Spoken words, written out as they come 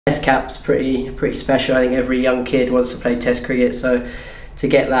Test cap's pretty special. I think every young kid wants to play Test cricket, so to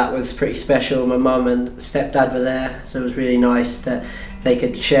get that was pretty special. My mum and stepdad were there, so it was really nice that they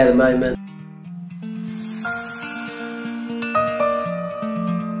could share the moment.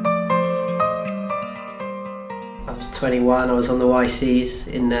 I was 21, I was on the YCs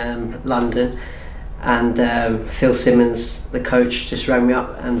in London, and Phil Simmons, the coach, just rang me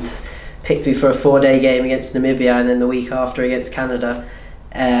up and picked me for a 4-day game against Namibia, and then the week after against Canada.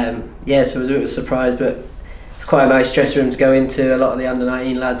 Yeah, so I was a bit of a surprise, but it's quite a nice dressing room to go into. A lot of the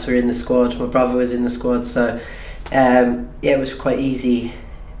under-19 lads were in the squad, my brother was in the squad, so yeah, it was quite easy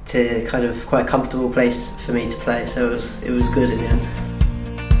to quite a comfortable place for me to play, so it was good in the end.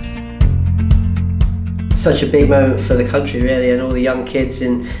 Such a big moment for the country really, and all the young kids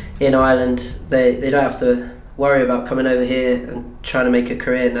in Ireland, they don't have to worry about coming over here and trying to make a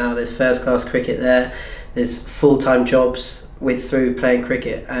career now. There's first class cricket there, there's full-time jobs through playing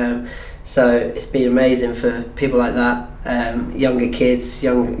cricket, so it's been amazing for people like that, younger kids,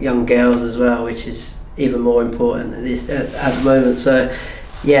 young girls as well, which is even more important at the moment. So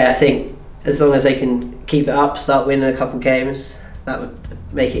yeah, I think as long as they can keep it up, start winning a couple games, that would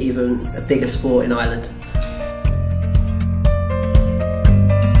make it even a bigger sport in Ireland.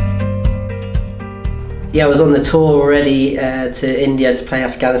 Yeah, I was on the tour already to India to play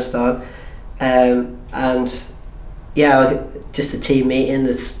Afghanistan, and yeah, just a team meeting,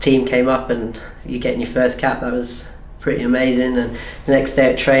 the team came up and you're getting your first cap. That was pretty amazing, and the next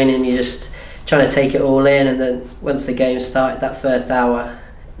day at training you're just trying to take it all in, and then once the game started, that first hour,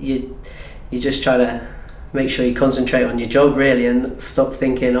 you're just trying to make sure you concentrate on your job really and stop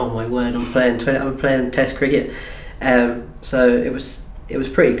thinking, oh my word, I'm playing Test cricket. So it was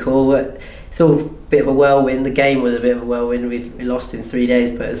pretty cool, but it's all a bit of a whirlwind. The game was a bit of a whirlwind. We lost in 3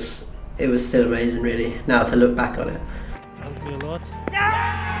 days, but it was still amazing really, now to look back on it.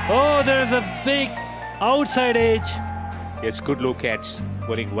 Oh, there's a big outside edge. Yes, good look at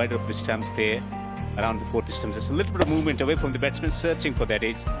bowling wide off the stumps there, around the 40 stumps. There's a little bit of movement away from the batsman, searching for that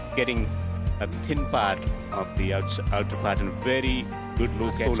edge. It's getting a thin part of the outer part, and a very good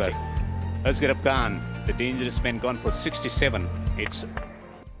look at bowler. Asghar Khan, the dangerous man, gone for 67. It's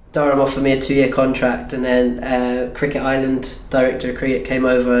Durham offered me a 2-year contract, and then Cricket Ireland director of cricket came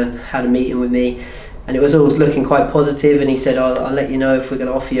over and had a meeting with me, and it was all looking quite positive, and he said, I'll let you know if we're going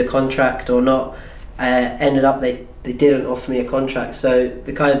to offer you a contract or not. Ended up they didn't offer me a contract, so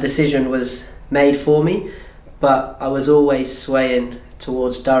the kind of decision was made for me, but I was always swaying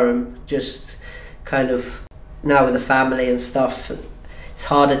towards Durham, just kind of now with the family and stuff. It's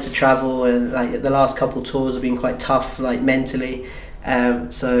harder to travel, and like the last couple tours have been quite tough, like mentally.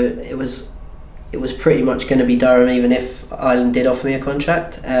 So it was pretty much going to be Durham, even if Ireland did offer me a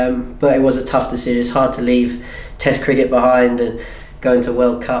contract. But it was a tough decision. It's hard to leave Test cricket behind and go into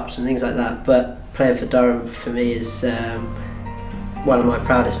World Cups and things like that. But playing for Durham for me is one of my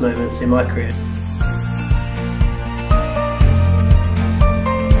proudest moments in my career.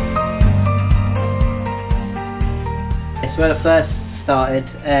 So when I first started,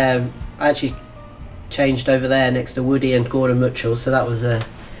 I actually changed over there next to Woody and Gordon Mitchell, so that was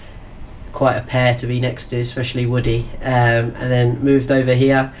quite a pair to be next to, especially Woody. And then moved over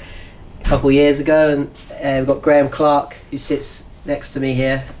here a couple of years ago, and we've got Graham Clark, who sits next to me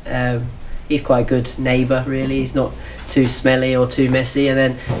here. He's quite a good neighbour really, he's not too smelly or too messy. And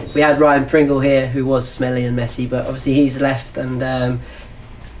then we had Ryan Pringle here, who was smelly and messy, but obviously he's left, and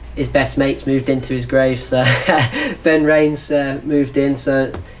his best mates moved into his grave, so Ben Rains moved in,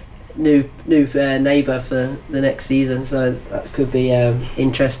 so new neighbour for the next season, so that could be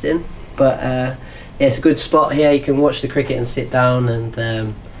interesting. But yeah, it's a good spot here, you can watch the cricket and sit down,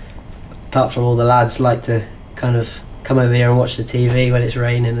 and apart from all the lads like to kind of come over here and watch the TV when it's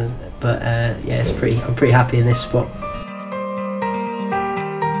raining, but yeah, I'm pretty happy in this spot.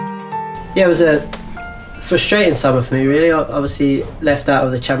 Yeah, it was a frustrating summer for me really. Obviously left out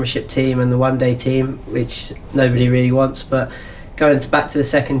of the championship team and the one-day team, which nobody really wants, but going back to the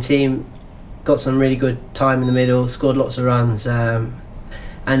second team, got some really good time in the middle, scored lots of runs, and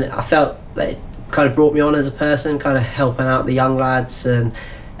I felt that it kind of brought me on as a person, kind of helping out the young lads, and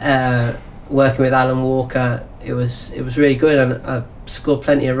working with Alan Walker. It was really good, and I scored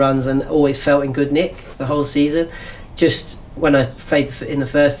plenty of runs and always felt in good nick the whole season. Just when I played in the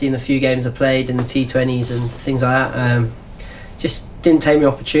first team, the few games I played in the T20s and things like that, just didn't take my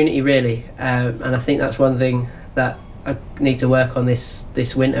opportunity really, and I think that's one thing that I need to work on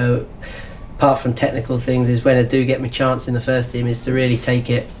this winter, apart from technical things, is when I do get my chance in the first team, is to really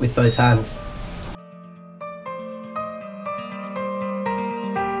take it with both hands.